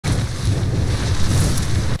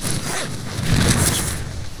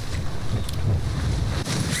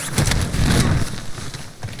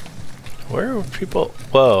Where are people?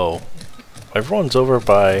 Whoa. Everyone's over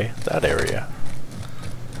by that area.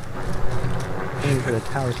 Aim for the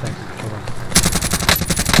tower section.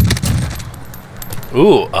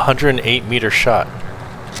 Ooh, 108-meter shot.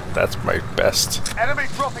 That's my best. Enemy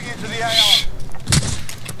dropping into the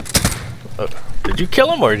AR. Did you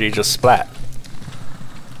kill him or did he just splat?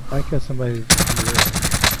 I killed somebody.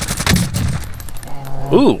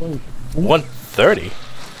 Ooh, 130.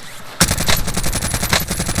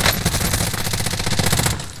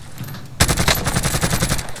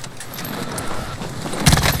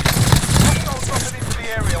 Dropping into the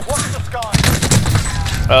area. Watch the sky.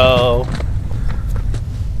 Oh.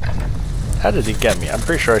 How did he get me? I'm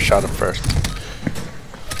pretty sure I shot him first.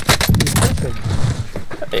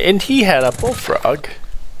 And he had a bullfrog.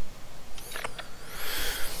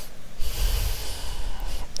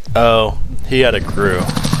 Oh, he had a crew.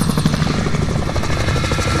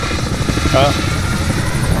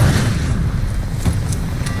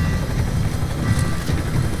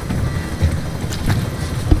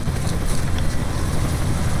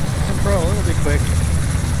 Bro, it'll be quick.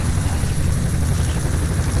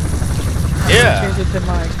 Yeah. Change it to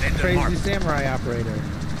my crazy samurai operator.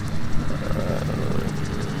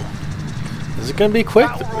 Is it gonna be quick?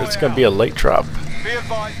 It's gonna be a late drop. Be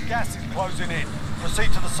advised, gas is closing in.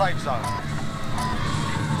 Proceed to the safe zone.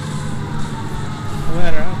 No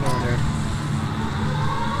matter, I'm going there.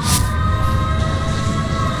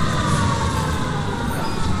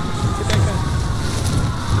 Get back up.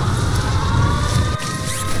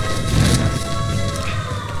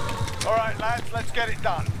 Alright lads, let's get it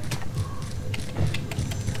done.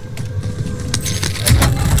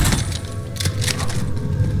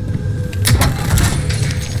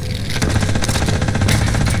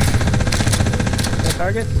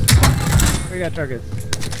 Targets? We got targets.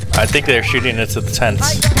 I think they're shooting into the tents.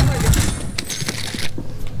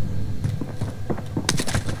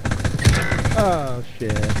 Oh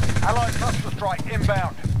shit. Allied cluster strike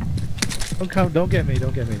inbound. Don't get me,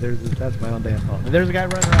 don't get me. That's my own damn fault. There's a guy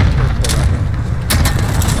running around the first floor right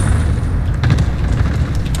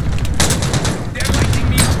They're lighting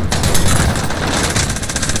me up.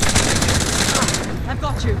 I've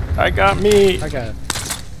got you. I got me. here.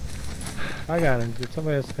 I got him. Did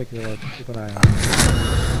somebody else pick it up? Keep an eye on him.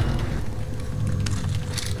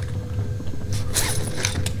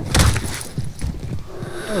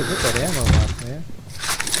 Oh, get that ammo off, man.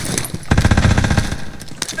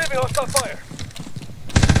 Enemy hostile fire.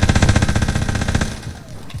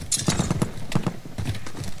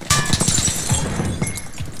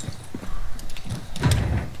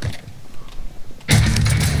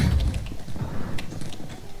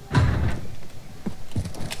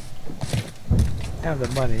 Have the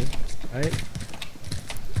money, right?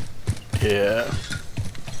 Yeah.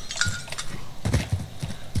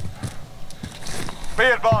 Be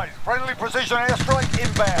advised, friendly precision airstrike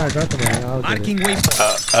inbound. Alright, drop the money. I'll get Marking it.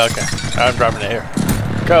 waypoint. Okay. I'm dropping it here.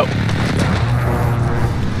 Go.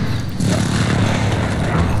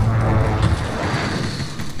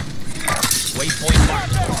 Waypoint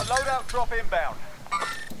marked. Loadout drop inbound.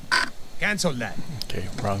 Cancel that. Okay,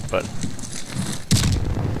 wrong button.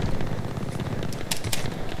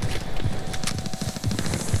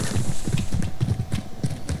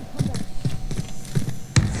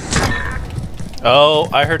 Oh,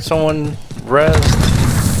 I heard someone res.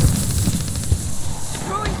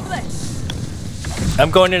 I'm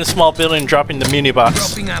going in a small building, dropping the muni box.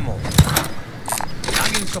 Dropping ammo.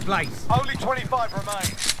 Tagging supplies. Only 25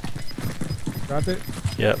 remain. Drop it.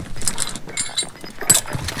 Yep.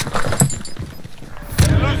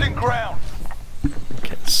 Losing ground.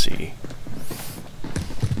 Can't see.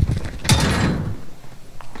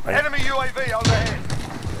 Enemy UAV overhead.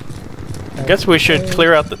 I guess we should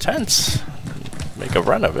clear out the tents. Make a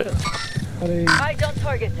run of it. Buddy, Eyes on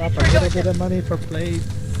target. drop a little bit of money for plates.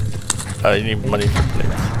 You need money for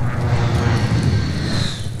plates.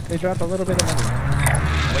 They dropped a little bit of money.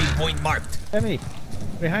 Waypoint marked. Emmy,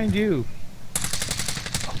 behind you.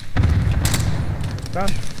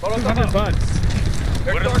 Drop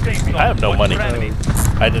 $200. I have no money.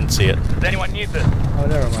 I didn't see it. Does anyone need this? Oh,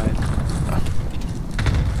 never mind.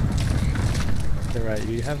 You're right,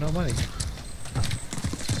 you have no money.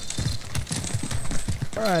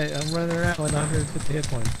 Alright, I'm running around with 150 hit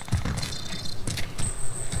points.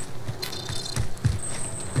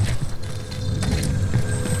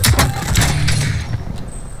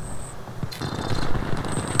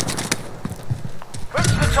 Move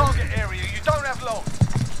to the target area, you don't have long.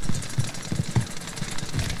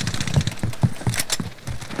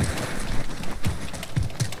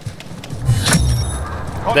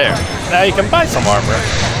 There. Now you can buy some armor.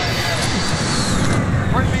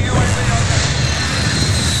 Friendly UAV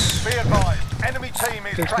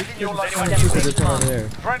Enemies tracking your There's location. one over there.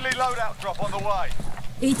 Friendly loadout drop on the way.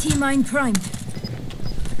 AT mine primed.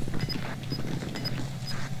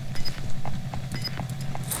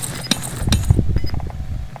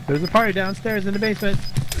 There's a party downstairs in the basement.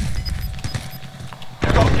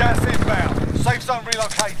 You've got gas inbound. Safe zone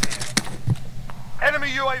relocated. Enemy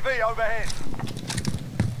UAV overhead.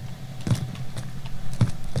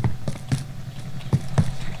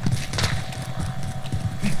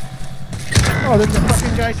 Oh, there's a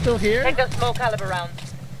fucking guy still here? Take those small caliber rounds.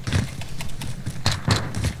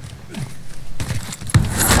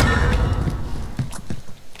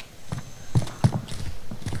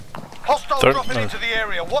 Hostile dropping into the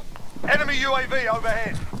area. What? Enemy UAV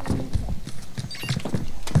overhead.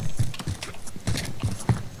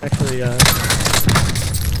 Actually,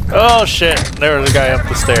 Oh shit! There was a guy up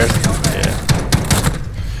the stairs. Yeah.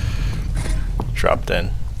 Dropped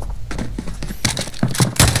in.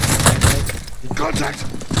 Contact.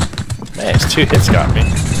 Man, his 2 hits got me.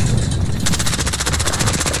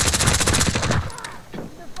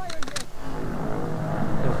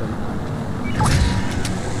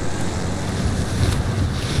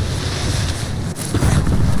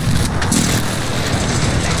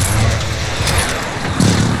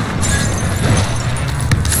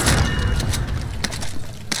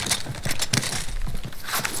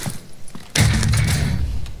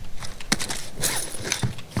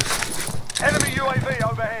 Enemy UAV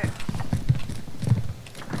overhead.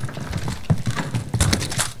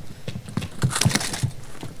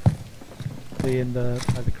 in the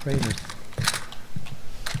by the craters.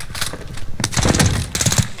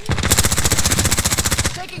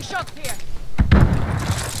 Taking shots here.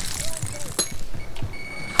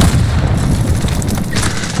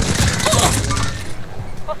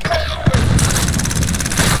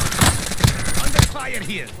 Under fire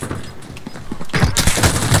here.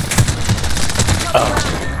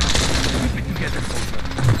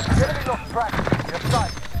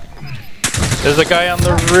 There's a guy on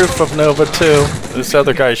the roof of Nova too. This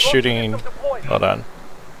other guy's shooting. Hold on.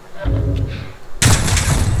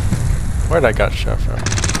 Where'd I got shot from?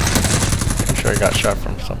 I'm sure I got shot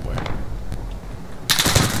from somewhere.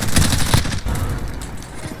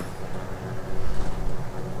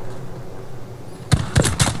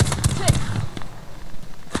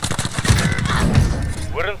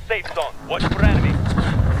 We're in safe zone. Watch for enemy.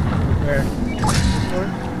 Where?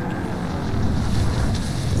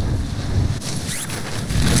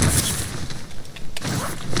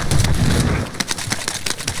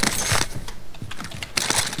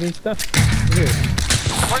 Need stuff? Here.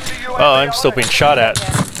 Oh, I'm still being shot at.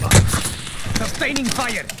 Sustaining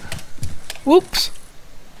fire. Whoops.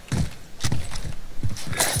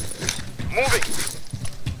 Moving.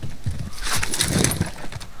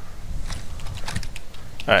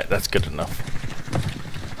 Alright, that's good enough.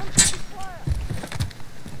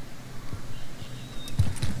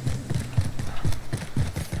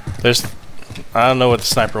 There's... I don't know what the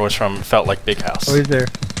sniper was from. It felt like Big House. Oh, he's there.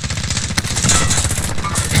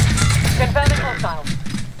 Confirming hostile.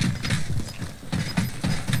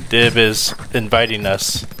 Dib is inviting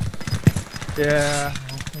us. Yeah.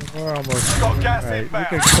 We're almost. Got gas Alright, we inbound.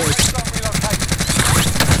 can push.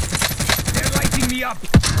 They're lighting me up.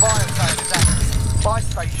 Fire sale is active. Buy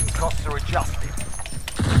station costs are adjusted.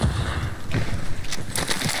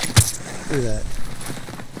 Do that.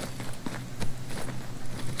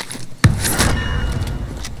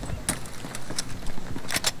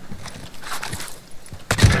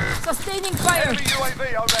 Sustaining fire. Enemy UAV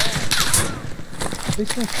overhead.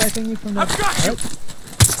 This one's sniping you from the. I've got you.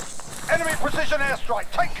 Enemy precision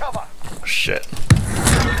airstrike. Take cover. Oh, shit.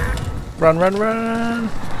 Run, run, run!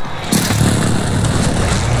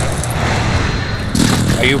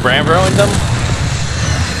 Are you Ramboing them?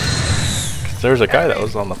 'Cause there's a guy that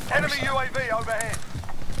was on the far Enemy side. UAV overhead.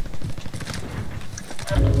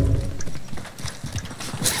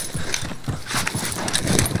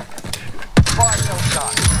 Fire cell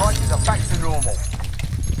start. Prices are back to normal.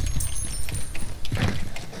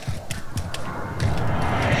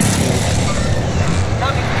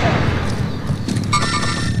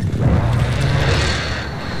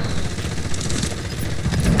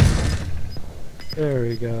 There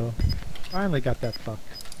we go. Finally got that fuck.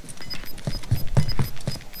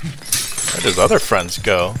 Where'd his other friends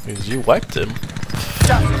go? Because you wiped him.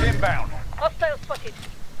 Gas is inbound. Hostile spotted.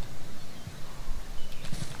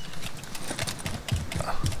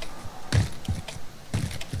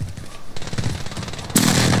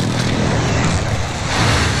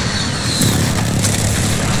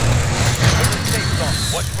 Safe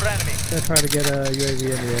zone. Watch for enemy. Gonna try to get a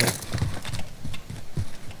UAV in the air.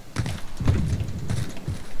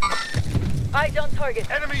 Eyes on target.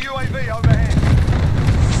 Enemy UAV overhead.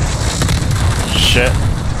 Shit.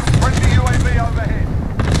 Friendly UAV overhead.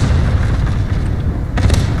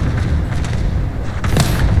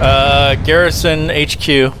 Garrison HQ.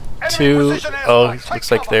 Two. precision airstrike. Oh, Take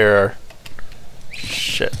looks like cover. they're.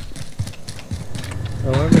 Shit.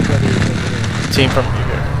 Oh, everybody is over there. Team from here.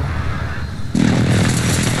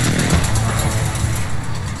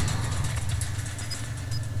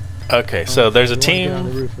 Okay, so there's a We wanna get on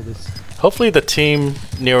the team. roof of this. Hopefully, the team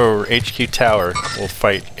near HQ Tower will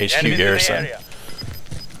fight HQ Garrison.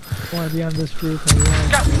 We want to be on this roof. And we wanna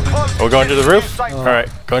Gas is closing. We're going to the roof? Safe zone. Alright,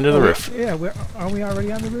 going to the roof. Yeah, aren't we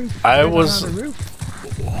already on the roof? I We're was- on the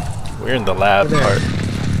roof? We're in the lab Over there. part.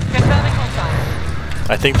 Confirming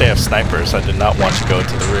hostile. I think they have snipers. I did not want to go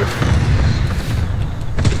to the roof.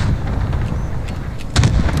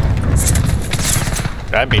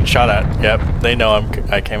 I'm being shot at. Yep, they know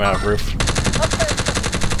I came out of roof.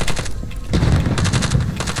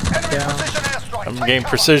 Enemy Down. precision airstrike. I'm Take getting cover.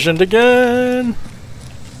 precisioned again.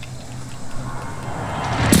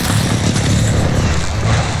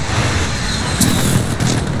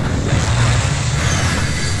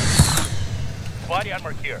 Body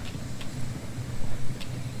armor here.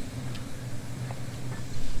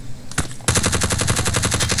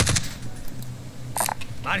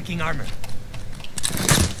 Marking armor.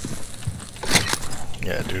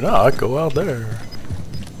 Yeah, do not go out there.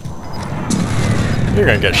 You're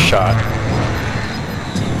gonna get shot.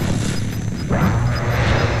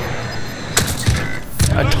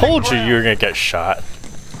 I told you you were gonna get shot.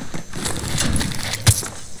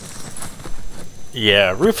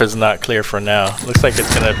 Yeah, roof is not clear for now. Looks like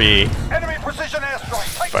it's gonna be Enemy precision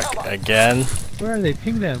airstrike. Take fuck cover. again. Where are they?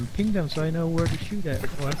 Ping them so I know where to shoot at.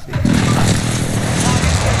 Oh, I see.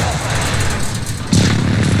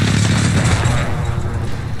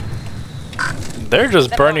 They're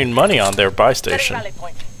just burning money on their buy Setting station. rally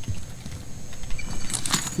point.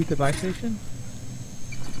 Shoot the buy station?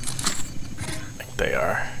 I think they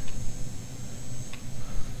are.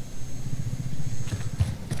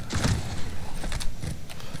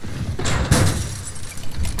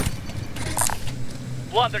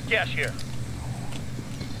 Launder cash here.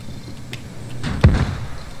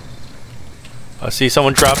 I see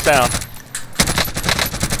someone drop down.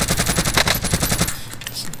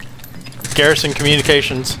 Garrison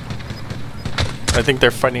Communications. I think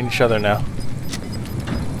they're fighting each other now.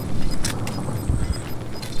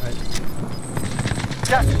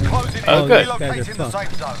 Gas is closing in. Oh, good. Relocating the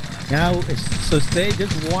safe zone. Now, so stay,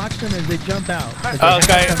 just watch them as they jump out. That's Oh, it.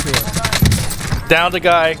 okay. Come to us. Down the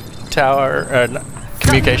guy. Tower.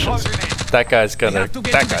 Communications. That guy's gonna.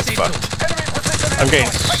 That guy's fucked. Enemy precision I'm getting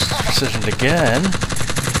airstrike. Take cover. precisioned again.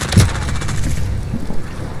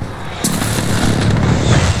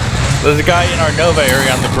 There's a guy in our Nova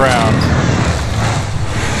area on the ground.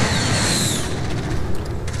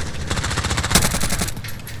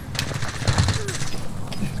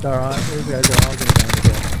 These guys are all going down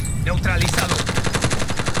together. Neutralizado.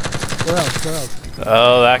 Where else? Where else?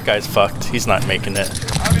 Oh, that guy's fucked. He's not making it.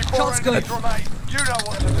 Only 4 enemies remain. You know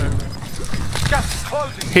what to do. Gas is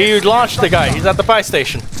closing. He launched the guy. He's at the buy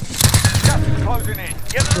station. Gas is closing in.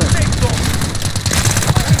 Get to the safe zone.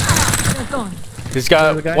 They're gone. He's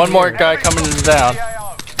got one more guy coming down.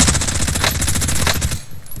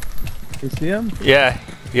 You see him? Yeah,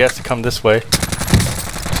 he has to come this way.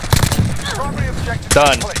 Primary objective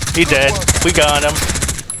Done. complete. He Good dead. work. We got him.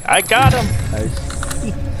 I got him. Nice.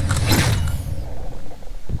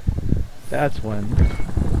 That's one.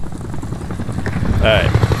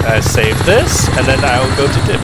 Alright, I save this, and then I will go to dip.